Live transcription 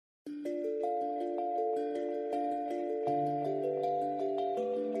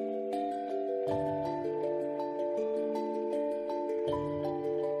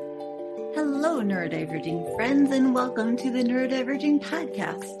neurodiverging friends, and welcome to the Neurodiverging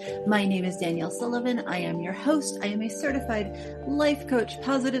Podcast. My name is Danielle Sullivan. I am your host. I am a certified life coach,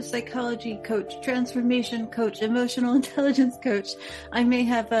 positive psychology coach, transformation coach, emotional intelligence coach. I may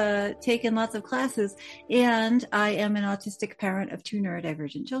have taken lots of classes, and I am an autistic parent of 2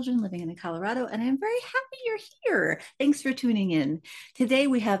 neurodivergent children living in Colorado, and I'm very happy you're here. Thanks for tuning in. Today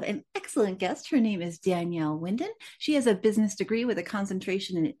we have an excellent guest. Her name is Danielle Winton. She has a business degree with a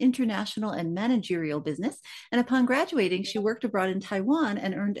concentration in international and managerial business. And upon graduating, she worked abroad in Taiwan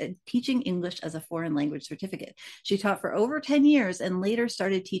and earned a teaching English as a foreign language certificate. She taught for over 10 years and later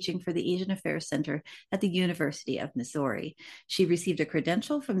started teaching for the Asian Affairs Center at the University of Missouri. She received a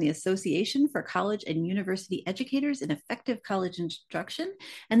credential from the Association for College and University Educators in Effective College Instruction,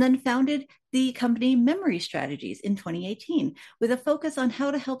 and then founded the company Memory Strategies in 2018, with a focus on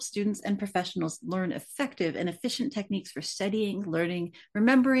how to help students and professionals learn effective and efficient techniques for studying, learning,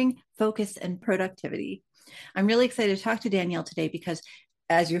 remembering, focus, and productivity. I'm really excited to talk to Danielle today because,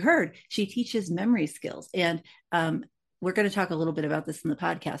 as you heard, she teaches memory skills. And we're going to talk a little bit about this in the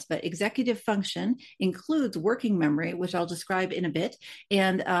podcast, but executive function includes working memory, which I'll describe in a bit.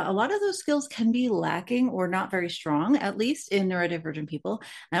 And a lot of those skills can be lacking or not very strong, at least in neurodivergent people.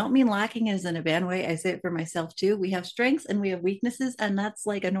 I don't mean lacking as in a bad way. I say it for myself too. We have strengths and we have weaknesses, and that's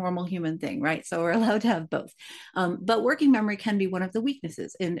like a normal human thing, right? So we're allowed to have both. But working memory can be one of the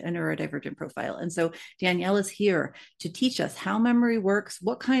weaknesses in a neurodivergent profile. And so Danielle is here to teach us how memory works,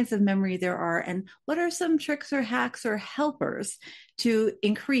 what kinds of memory there are, and what are some tricks or hacks or helpers to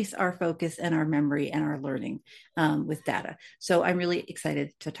increase our focus and our memory and our learning with data. So I'm really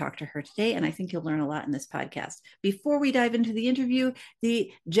excited to talk to her today, and I think you'll learn a lot in this podcast. Before we dive into the interview,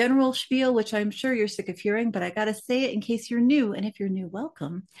 the general spiel, which I'm sure you're sick of hearing, but I got to say it in case you're new, and if you're new,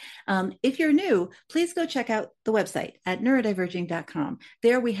 welcome. If you're new, please go check out the website at neurodiverging.com.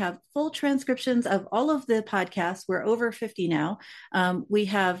 There we have full transcriptions of all of the podcasts. We're over 50 now. We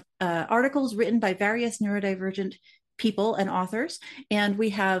have articles written by various neurodivergent people and authors, and we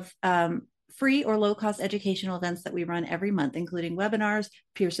have free or low-cost educational events that we run every month, including webinars,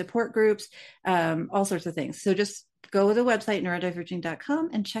 peer support groups, all sorts of things. So just go to the website, neurodiverging.com,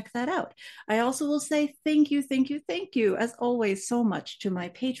 and check that out. I also will say thank you, as always, so much to my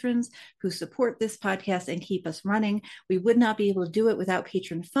patrons who support this podcast and keep us running. We would not be able to do it without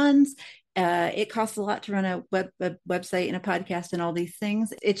patron funds. It costs a lot to run a website and a podcast and all these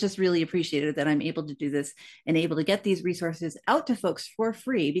things. It's just really appreciated that I'm able to do this and able to get these resources out to folks for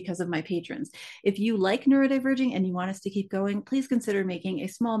free because of my patrons. If you like neurodiverging and you want us to keep going, please consider making a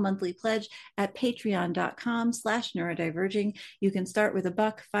small monthly pledge at patreon.com/neurodiverging. You can start with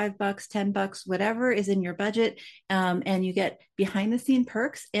 $1, $5, $10, whatever is in your budget, and you get behind the scene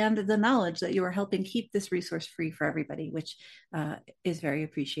perks and the knowledge that you are helping keep this resource free for everybody, which is very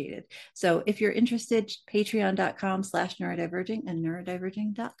appreciated. So if you're interested, patreon.com/neurodiverging and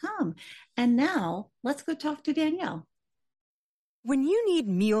neurodiverging.com. And now let's go talk to Danielle. When you need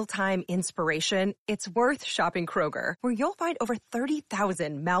mealtime inspiration, it's worth shopping Kroger, where you'll find over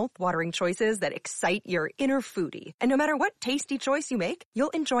 30,000 mouth-watering choices that excite your inner foodie. And no matter what tasty choice you make,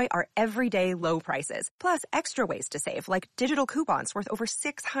 you'll enjoy our everyday low prices, plus extra ways to save, like digital coupons worth over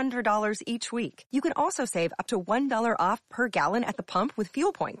 $600 each week. You can also save up to $1 off per gallon at the pump with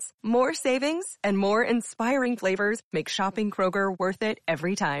fuel points. More savings and more inspiring flavors make shopping Kroger worth it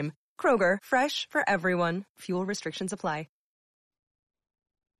every time. Kroger, fresh for everyone. Fuel restrictions apply.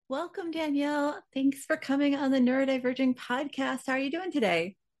 Welcome, Danielle. Thanks for coming on the Neurodiverging podcast. How are you doing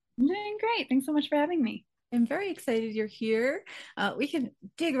today? I'm doing great. Thanks so much for having me. I'm very excited you're here. We can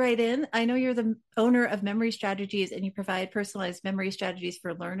dig right in. I know you're the owner of Memory Strategies, and you provide personalized memory strategies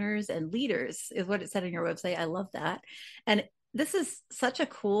for learners and leaders, is what it said on your website. I love that. And this is such a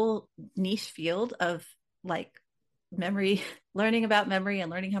cool niche field of like memory, learning about memory and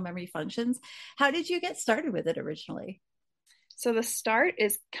learning how memory functions. How did you get started with it originally? So the start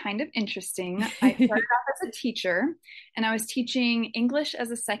is kind of interesting. I started off as a teacher, and I was teaching English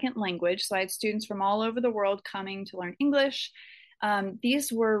as a second language. So I had students from all over the world coming to learn English.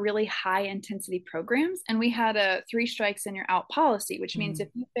 These were really high intensity programs, and we had a 3 strikes and you're out policy, which means if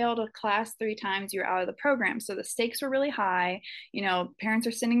you failed a class 3 times, you're out of the program. So the stakes were really high. You know, parents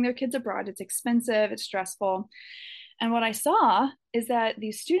are sending their kids abroad. It's expensive, it's stressful. And what I saw is that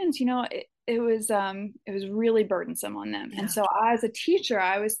these students, you know, it was really burdensome on them. Yeah. And so as a teacher,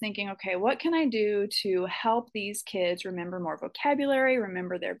 I was thinking, okay, what can I do to help these kids remember more vocabulary,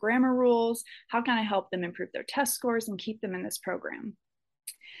 remember their grammar rules? How can I help them improve their test scores and keep them in this program?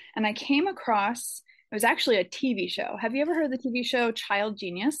 And I came across, it was actually a TV show. Have you ever heard of the TV show Child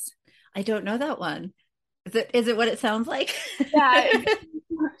Genius? I don't know that one. Is it what it sounds like? Yeah.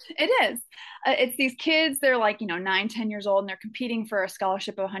 It is. It's these kids, they're like, 9, 10 years old, and they're competing for a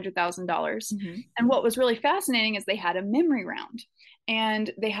scholarship of $100,000. And what was really fascinating is they had a memory round.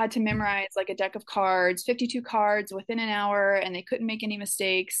 And they had to memorize like a deck of cards, 52 cards within an hour, and they couldn't make any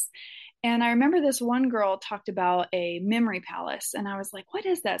mistakes. And I remember this one girl talked about a memory palace, and I was like, what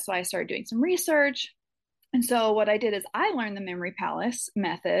is that? So I started doing some research. And so what I did is I learned the memory palace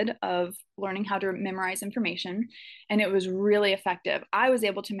method of learning how to memorize information, and it was really effective. I was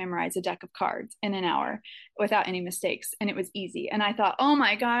able to memorize a deck of cards in an hour without any mistakes, and it was easy. And I thought, oh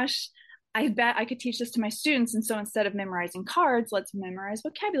my gosh, I bet I could teach this to my students. And so instead of memorizing cards, let's memorize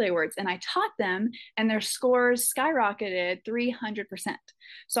vocabulary words. And I taught them, and their scores skyrocketed 300%.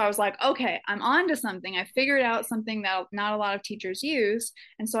 So I was like, okay, I'm on to something. I figured out something that not a lot of teachers use.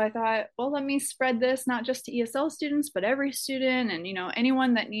 And so I thought, well, let me spread this not just to ESL students, but every student and,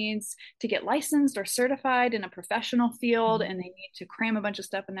 anyone that needs to get licensed or certified in a professional field and they need to cram a bunch of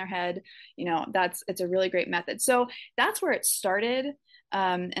stuff in their head. It's a really great method. So that's where it started.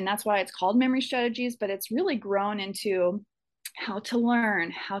 And that's why it's called memory strategies, but it's really grown into how to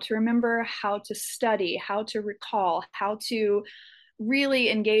learn, how to remember, how to study, how to recall, how to really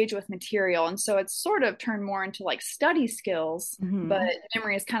engage with material. And so it's sort of turned more into like study skills, but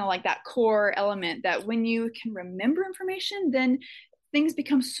memory is kind of like that core element that when you can remember information, then things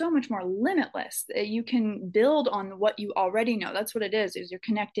become so much more limitless. You can build on what you already know. That's what it is you're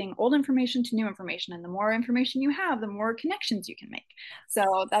connecting old information to new information. And the more information you have, the more connections you can make. So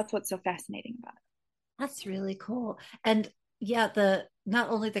that's what's so fascinating about it. That's really cool. And yeah, not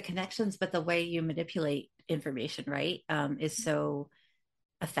only the connections, but the way you manipulate information, right, is so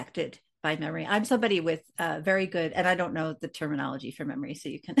affected by memory. I'm somebody with very good, and I don't know the terminology for memory, so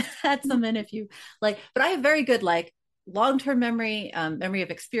you can add some in if you like, but I have very good like long-term memory, memory of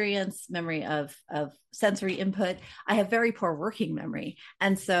experience, memory of sensory input. I have very poor working memory.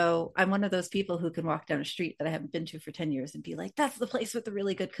 And so I'm one of those people who can walk down a street that I haven't been to for 10 years and be like, that's the place with the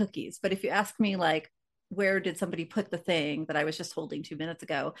really good cookies. But if you ask me, like, where did somebody put the thing that I was just holding 2 minutes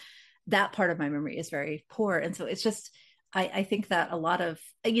ago, that part of my memory is very poor. And so it's just, I think that a lot of,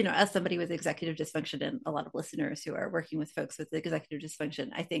 as somebody with executive dysfunction and a lot of listeners who are working with folks with executive dysfunction,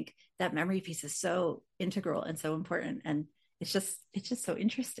 I think that memory piece is so integral and so important. And it's just so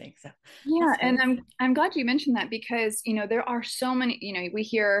interesting. So yeah, and I'm glad you mentioned that because there are so many. We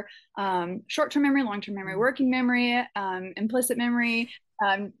hear short-term memory, long-term memory, working memory, implicit memory.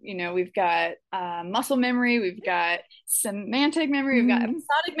 We've got muscle memory, we've got semantic memory, we've got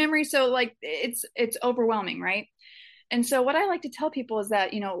episodic memory. So like it's overwhelming, right? And so what I like to tell people is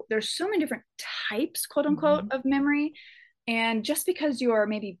that, there's so many different types, quote unquote, of memory. And just because you are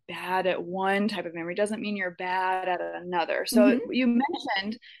maybe bad at one type of memory doesn't mean you're bad at another. So you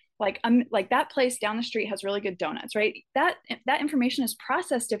mentioned like that place down the street has really good donuts, right? That information is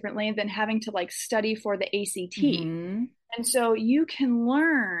processed differently than having to like study for the ACT. And so you can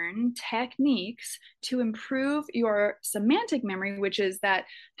learn techniques to improve your semantic memory, which is that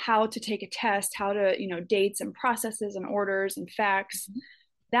how to take a test, how to, dates and processes and orders and facts.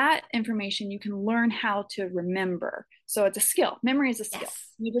 That information you can learn how to remember. So it's a skill. Memory is a skill. Yes.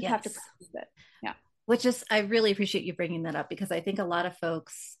 You just have to practice it. Yeah. Which is, I really appreciate you bringing that up because I think a lot of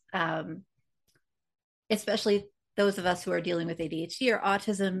folks, especially those of us who are dealing with ADHD or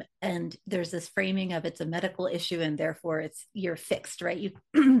autism, and there's this framing of it's a medical issue and therefore you're fixed, right?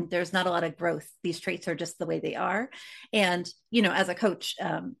 There's not a lot of growth. These traits are just the way they are. And, as a coach,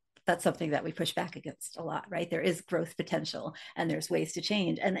 that's something that we push back against a lot, right? There is growth potential and there's ways to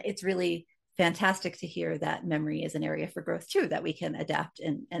change. And it's really fantastic to hear that memory is an area for growth too, that we can adapt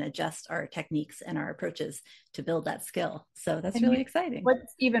and adjust our techniques and our approaches to build that skill. So that's really exciting.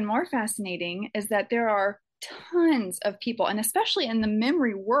 What's even more fascinating is that there are tons of people, and especially in the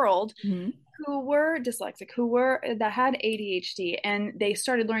memory world, who were dyslexic, that had ADHD, and they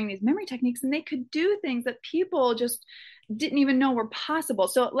started learning these memory techniques, and they could do things that people just didn't even know were possible.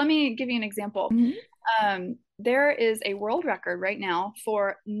 So let me give you an example. There is a world record right now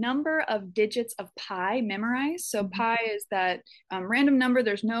for number of digits of pi memorized. So pi is that random number.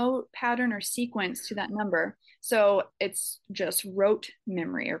 There's no pattern or sequence to that number. So it's just rote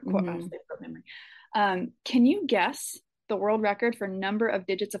memory or quote rote memory. Can you guess the world record for number of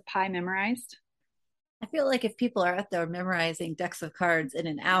digits of pi memorized? I feel like if people are out there memorizing decks of cards in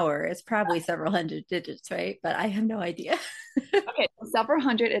an hour, it's probably several hundred digits, right? But I have no idea. Okay, so several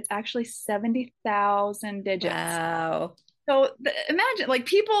hundred. It's actually 70,000 digits. Wow. So imagine, like,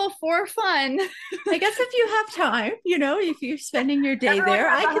 people for fun. I guess if you have time, if you're spending your day there,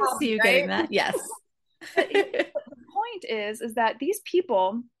 I can see you getting that. Yes. But the point is that these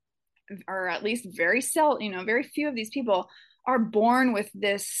people, or at least very few of these people, are born with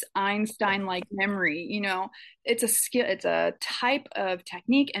this Einstein-like memory. It's a skill, it's a type of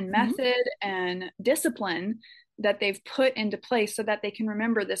technique and method and discipline that they've put into place so that they can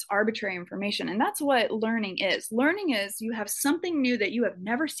remember this arbitrary information. And that's what learning is. Learning is you have something new that you have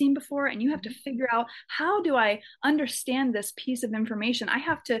never seen before, and you have to figure out, how do I understand this piece of information? I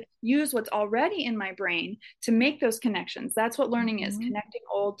have to use what's already in my brain to make those connections. That's what learning is, connecting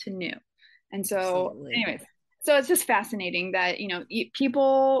old to new. And so, anyways, so it's just fascinating that,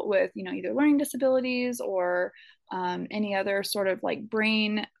 people with, either learning disabilities or any other sort of like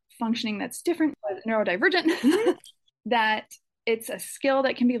brain functioning that's different, neurodivergent, that it's a skill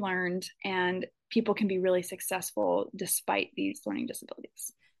that can be learned and people can be really successful despite these learning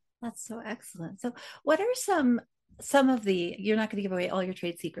disabilities. That's so excellent. So what are some of the, you're not going to give away all your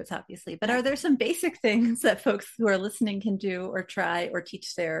trade secrets, obviously, but are there some basic things that folks who are listening can do or try or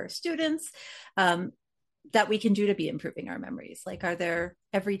teach their students that we can do to be improving our memories? Like, are there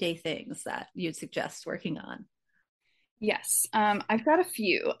everyday things that you'd suggest working on? Yes, I've got a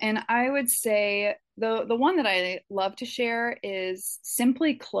few, and I would say the one that I love to share is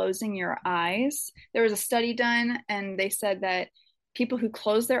simply closing your eyes. There was a study done, and they said that people who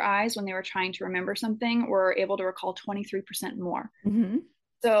closed their eyes when they were trying to remember something were able to recall 23% more.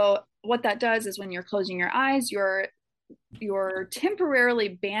 So what that does is, when you're closing your eyes, you're temporarily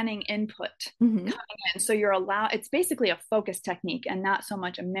banning input coming in. So it's basically a focus technique and not so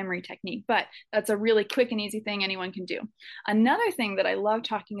much a memory technique, but that's a really quick and easy thing anyone can do. Another thing that I love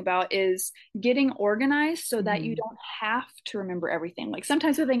talking about is getting organized so that you don't have to remember everything. Like,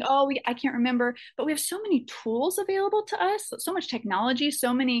 sometimes we think, I can't remember, but we have so many tools available to us, so much technology,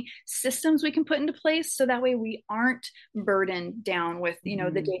 so many systems we can put into place, so that way we aren't burdened down with, the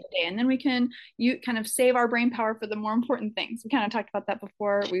day-to-day. And then we can kind of save our brain power for the more important things. We kind of talked about that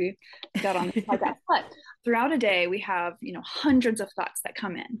before we got on this podcast. But throughout a day, we have, hundreds of thoughts that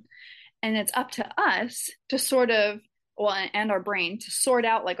come in. And it's up to us to sort of, and our brain to sort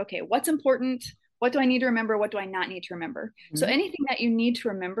out, like, okay, what's important? What do I need to remember? What do I not need to remember? So anything that you need to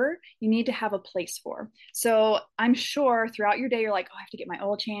remember, you need to have a place for. So I'm sure throughout your day, you're like, I have to get my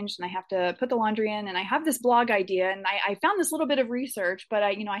oil changed, and I have to put the laundry in, and I have this blog idea, and I found this little bit of research, but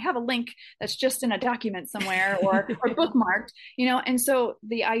I have a link that's just in a document somewhere or bookmarked, and so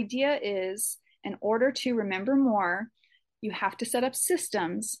the idea is, in order to remember more, you have to set up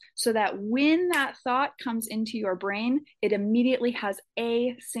systems so that when that thought comes into your brain, it immediately has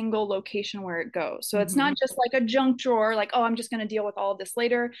a single location where it goes. So it's not just like a junk drawer, like, I'm just going to deal with all of this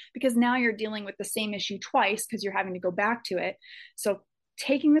later, because now you're dealing with the same issue twice because you're having to go back to it. So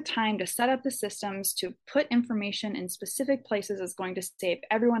taking the time to set up the systems to put information in specific places is going to save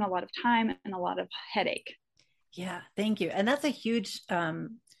everyone a lot of time and a lot of headache. Yeah, thank you. And that's a huge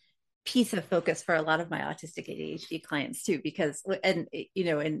piece of focus for a lot of my autistic ADHD clients too, because, and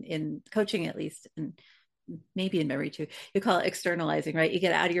in coaching, at least, and maybe in memory too, you call it externalizing, right? You get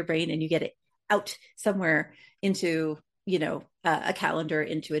it out of your brain and you get it out somewhere into, a calendar,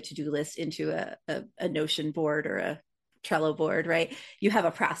 into a to-do list, into a Notion board or a Trello board, right? You have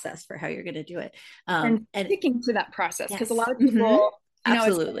a process for how you're going to do it. And sticking to that process, because a lot of people,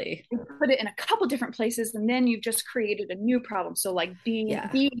 absolutely, you put it in a couple different places, and then you've just created a new problem. So like being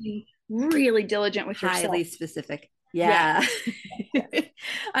really diligent with yourself. Highly specific. Yeah.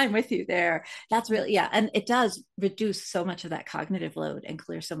 I'm with you there. That's really, and it does reduce so much of that cognitive load and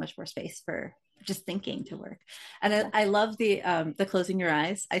clear so much more space for just thinking to work. And I love the closing your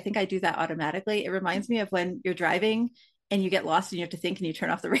eyes. I think I do that automatically. It reminds me of when you're driving and you get lost and you have to think and you turn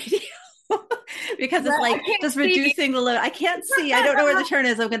off the radio. Because it's like just reducing the load. I can't see. I don't know where the turn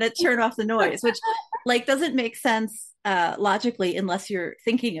is. I'm going to turn off the noise, which like doesn't make sense logically unless you're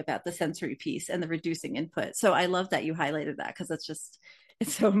thinking about the sensory piece and the reducing input. So I love that you highlighted that, because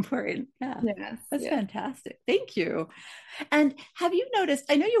it's so important. Yeah, that's fantastic. Thank you. And have you noticed,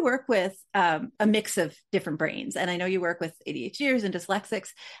 I know you work with a mix of different brains, and I know you work with ADHDers and dyslexics.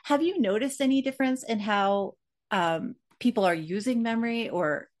 Have you noticed any difference in how people are using memory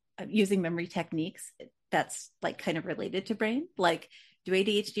or using memory techniques that's like kind of related to brain? Like, do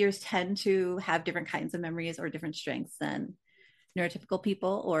ADHDers tend to have different kinds of memories or different strengths than neurotypical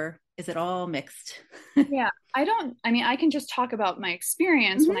people, or is it all mixed? I can just talk about my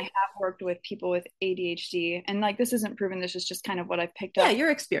experience when I have worked with people with ADHD, and like, this isn't proven, this is just kind of what I've picked up. Yeah,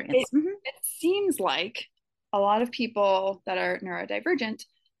 your experience. It seems like a lot of people that are neurodivergent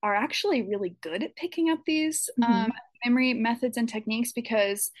are actually really good at picking up these memory methods and techniques,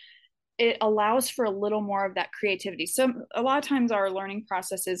 because it allows for a little more of that creativity. So a lot of times our learning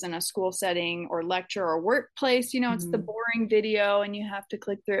processes in a school setting or lecture or workplace, it's the boring video and you have to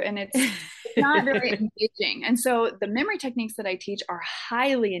click through, and it's not very engaging. And so the memory techniques that I teach are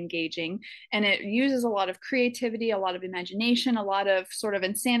highly engaging, and it uses a lot of creativity, a lot of imagination, a lot of sort of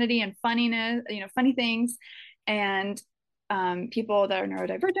insanity and funniness, funny things. And people that are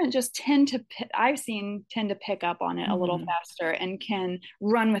neurodivergent just I've seen tend to pick up on it a little faster and can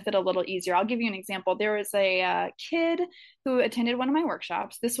run with it a little easier. I'll give you an example. There was a kid who attended one of my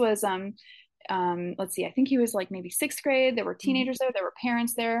workshops. This was, let's see, I think he was like maybe sixth grade. There were teenagers there were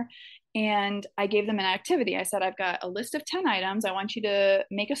parents there. And I gave them an activity. I said, I've got a list of 10 items. I want you to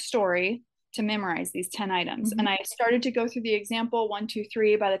make a story to memorize these 10 items. And I started to go through the example 1, 2,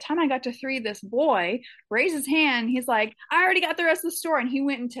 3. By the time I got to 3, this boy raised his hand. He's like, I already got the rest of the story. And he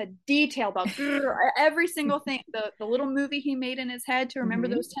went into detail about every single thing, the little movie he made in his head to remember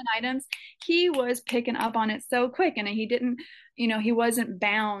those 10 items. He was picking up on it so quick. And he didn't, he wasn't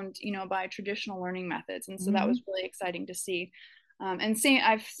bound, by traditional learning methods. And so that was really exciting to see. And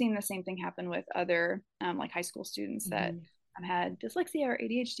I've seen the same thing happen with other like high school students that had dyslexia or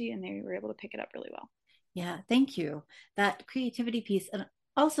ADHD, and they were able to pick it up really well. Yeah, thank you. That creativity piece, and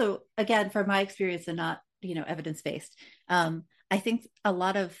also, again, from my experience and not, evidence-based, I think a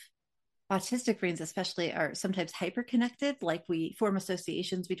lot of autistic brains especially are sometimes hyper-connected, like we form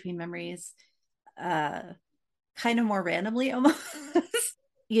associations between memories kind of more randomly almost.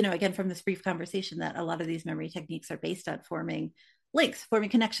 Again, from this brief conversation, that a lot of these memory techniques are based on forming links, forming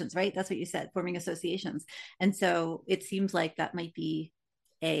connections, right? That's what you said, forming associations. And so it seems like that might be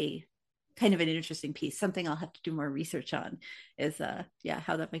a kind of an interesting piece. Something I'll have to do more research on is,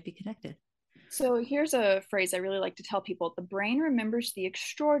 how that might be connected. So here's a phrase I really like to tell people. The brain remembers the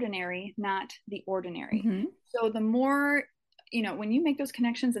extraordinary, not the ordinary. So the more, when you make those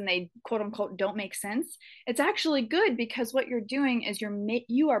connections and they quote unquote don't make sense, it's actually good, because what you're doing is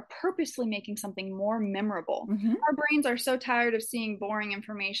you are purposely making something more memorable. Our brains are so tired of seeing boring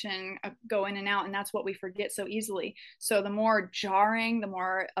information go in and out, and that's what we forget so easily. So the more jarring, the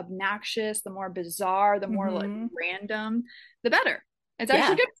more obnoxious, the more bizarre, the more like random, the better. It's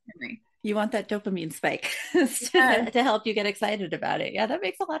actually good for memory. You want that dopamine spike to help you get excited about it. Yeah, that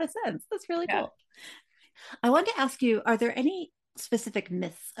makes a lot of sense. That's really cool. I want to ask you, are there any specific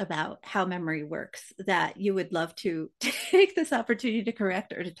myths about how memory works that you would love to take this opportunity to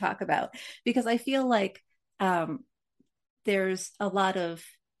correct or to talk about? Because I feel like there's a lot of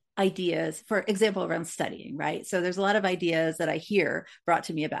ideas, for example, around studying, right? So there's a lot of ideas that I hear brought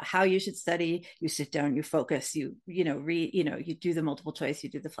to me about how you should study. You sit down, you focus, you read, you do the multiple choice, you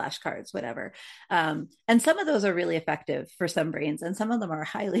do the flashcards, whatever. And some of those are really effective for some brains, and some of them are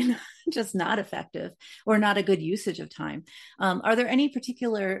highly just not effective or not a good usage of time. Are there any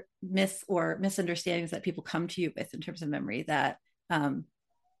particular myths or misunderstandings that people come to you with in terms of memory that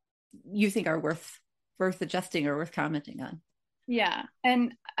you think are worth adjusting or worth commenting on? Yeah.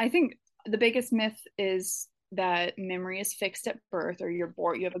 And I think the biggest myth is that memory is fixed at birth, or you're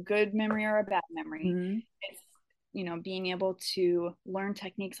born, you have a good memory or a bad memory. It's, being able to learn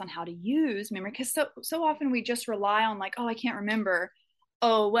techniques on how to use memory, because so often we just rely on like, oh, I can't remember.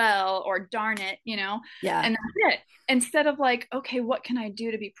 Oh, well, or darn it, and that's it. Instead of like, okay, what can I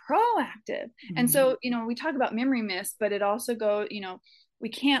do to be proactive? And so, we talk about memory myths, but it also goes, we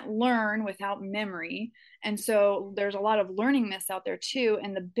can't learn without memory. And so there's a lot of learning myths out there too.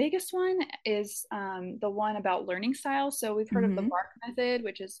 And the biggest one is the one about learning styles. So we've heard of the BARC method,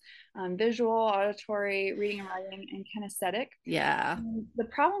 which is visual, auditory, reading and writing, and kinesthetic. Yeah. And the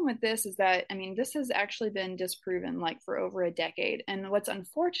problem with this is that, this has actually been disproven like for over a decade. And what's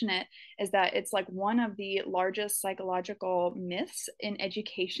unfortunate is that it's like one of the largest psychological myths in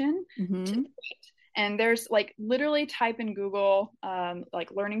education to date. And there's like literally type in Google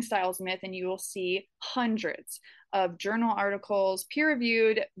like learning styles myth, and you will see hundreds of journal articles,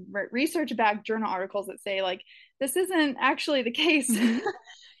 peer-reviewed, research-backed journal articles that say like this isn't actually the case.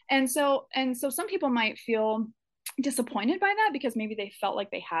 And so some people might feel disappointed by that, because maybe they felt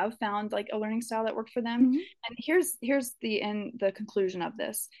like they have found like a learning style that worked for them. And here's the conclusion of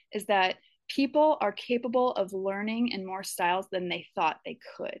this is that people are capable of learning in more styles than they thought they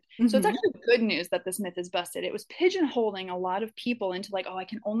could. So it's actually good news that this myth is busted. It was pigeonholing a lot of people into like, oh, I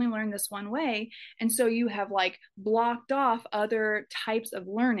can only learn this one way. And so you have like blocked off other types of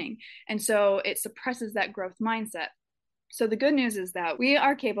learning. And so it suppresses that growth mindset. So the good news is that we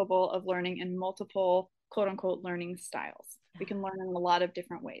are capable of learning in multiple quote unquote learning styles. We can learn in a lot of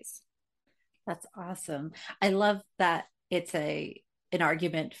different ways. That's awesome. I love that it's an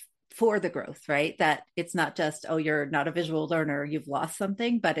argument for the growth, right? That it's not just, oh, you're not a visual learner, you've lost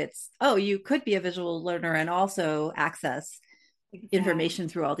something, but it's, oh, you could be a visual learner and also access information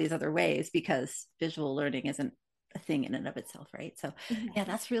through all these other ways, because visual learning isn't a thing in and of itself, right? So yeah,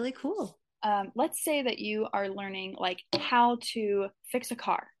 that's really cool. let's say that you are learning like how to fix a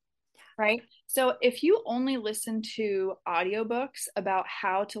car, right? So if you only listen to audiobooks about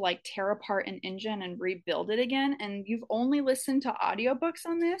how to like tear apart an engine and rebuild it again, and you've only listened to audiobooks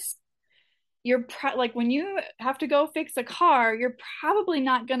on this, you're like when you have to go fix a car, you're probably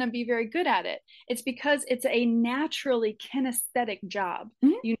not going to be very good at it. It's because it's a naturally kinesthetic job.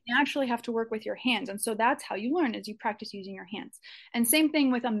 Mm-hmm. You naturally have to work with your hands, and so that's how you learn, is you practice using your hands. And same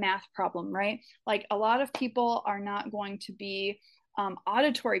thing with a math problem, right? Like a lot of people are not going to be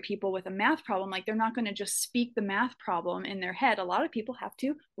auditory people with a math problem. Like they're not going to just speak the math problem in their head. A lot of people have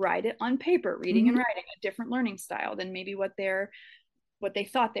to write it on paper. Reading and writing, a different learning style than maybe what they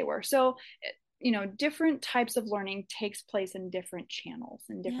thought they were. So, different types of learning takes place in different channels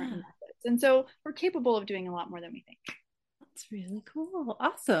and different methods. And so we're capable of doing a lot more than we think. That's really cool.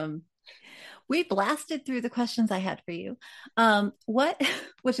 Awesome. We blasted through the questions I had for you.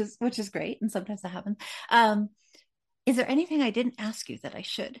 Which is great. And sometimes that happens. Is there anything I didn't ask you that I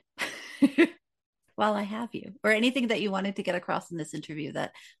should while I have you, or anything that you wanted to get across in this interview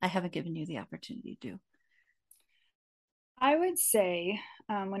that I haven't given you the opportunity to do? I would say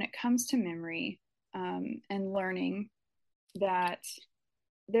when it comes to memory and learning, that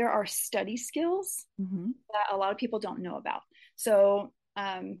there are study skills that a lot of people don't know about. So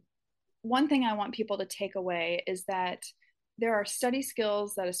one thing I want people to take away is that there are study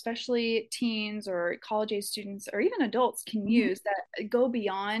skills that especially teens or college age students or even adults can use that go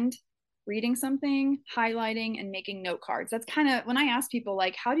beyond reading something, highlighting, and making note cards. That's kind of when I ask people,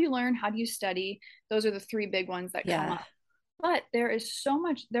 like, how do you learn? How do you study? Those are the three big ones that come up. But there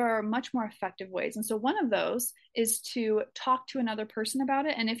are much more effective ways. And so one of those is to talk to another person about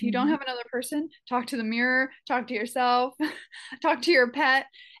it. And if you don't have another person, talk to the mirror, talk to yourself, talk to your pet.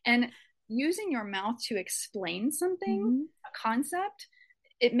 And using your mouth to explain something, a concept,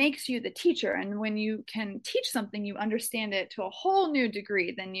 it makes you the teacher. And when you can teach something, you understand it to a whole new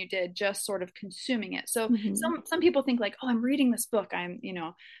degree than you did just sort of consuming it. So some people think like, oh, I'm reading this book. I'm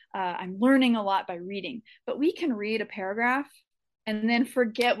learning a lot by reading. But we can read a paragraph and then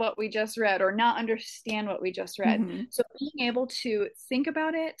forget what we just read or not understand what we just read. So being able to think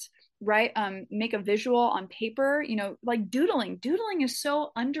about it, right? Make a visual on paper, like doodling. Doodling is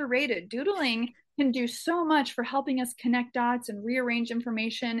so underrated. Doodling can do so much for helping us connect dots and rearrange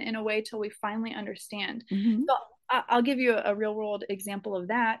information in a way till we finally understand. So I'll give you a real world example of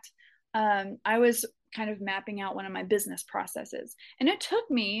that. I was kind of mapping out one of my business processes, and it took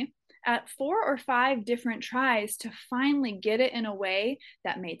me at 4 or 5 different tries to finally get it in a way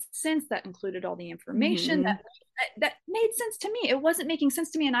that made sense, that included all the information, that made sense to me. It wasn't making sense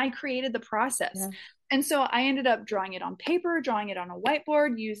to me, and I created the process. And so I ended up drawing it on paper, drawing it on a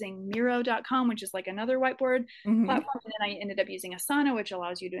whiteboard, using Miro.com, which is like another whiteboard platform. And then I ended up using Asana, which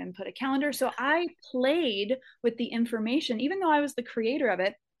allows you to input a calendar. So I played with the information, even though I was the creator of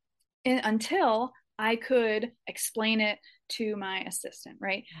it, until I could explain it to my assistant,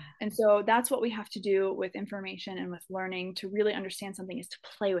 right? And so that's what we have to do with information and with learning to really understand something, is to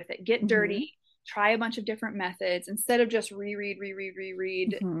play with it, get dirty, try a bunch of different methods instead of just reread.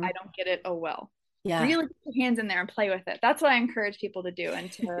 I don't get it. Oh, well. Really get your hands in there and play with it. That's what I encourage people to do,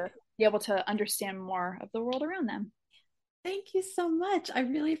 and to be able to understand more of the world around them. Thank you so much. I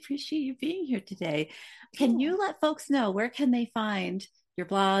really appreciate you being here today. Can you let folks know, where can they find your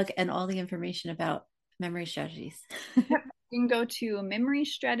blog and all the information about memory strategies? You can go to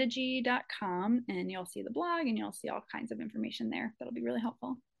memorystrategy.com and you'll see the blog and you'll see all kinds of information there. That'll be really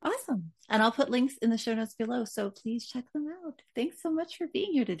helpful. Awesome. And I'll put links in the show notes below, so please check them out. Thanks so much for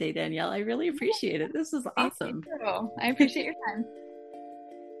being here today, Danielle. I really appreciate it. This was awesome. I appreciate your time.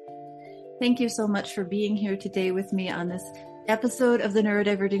 Thank you so much for being here today with me on this episode of the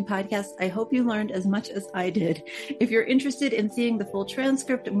Neurodiverging Podcast. I hope you learned as much as I did. If you're interested in seeing the full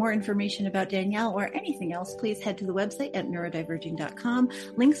transcript, more information about Danielle, or anything else, please head to the website at neurodiverging.com.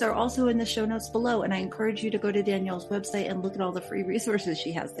 Links are also in the show notes below, and I encourage you to go to Danielle's website and look at all the free resources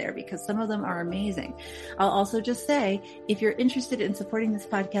she has there, because some of them are amazing. I'll also just say, if you're interested in supporting this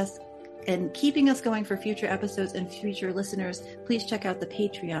podcast and keeping us going for future episodes and future listeners, please check out the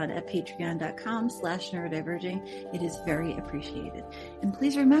Patreon at patreon.com/neurodiverging. It is very appreciated. And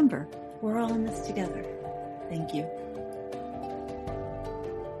please remember, we're all in this together. Thank you.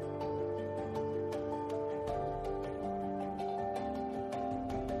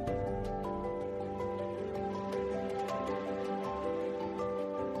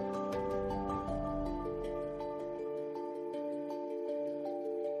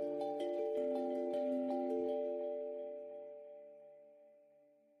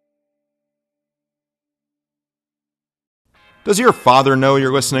 Does your father know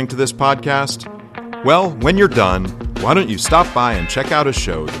you're listening to this podcast? Well, when you're done, why don't you stop by and check out a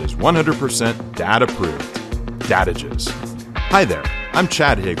show that is 100% dad-approved, Dadages. Hi there, I'm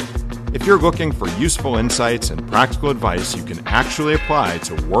Chad Hagel. If you're looking for useful insights and practical advice you can actually apply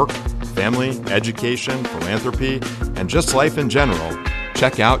to work, family, education, philanthropy, and just life in general,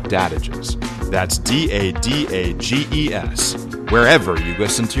 check out Dadages. That's Dadages, wherever you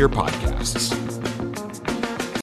listen to your podcasts.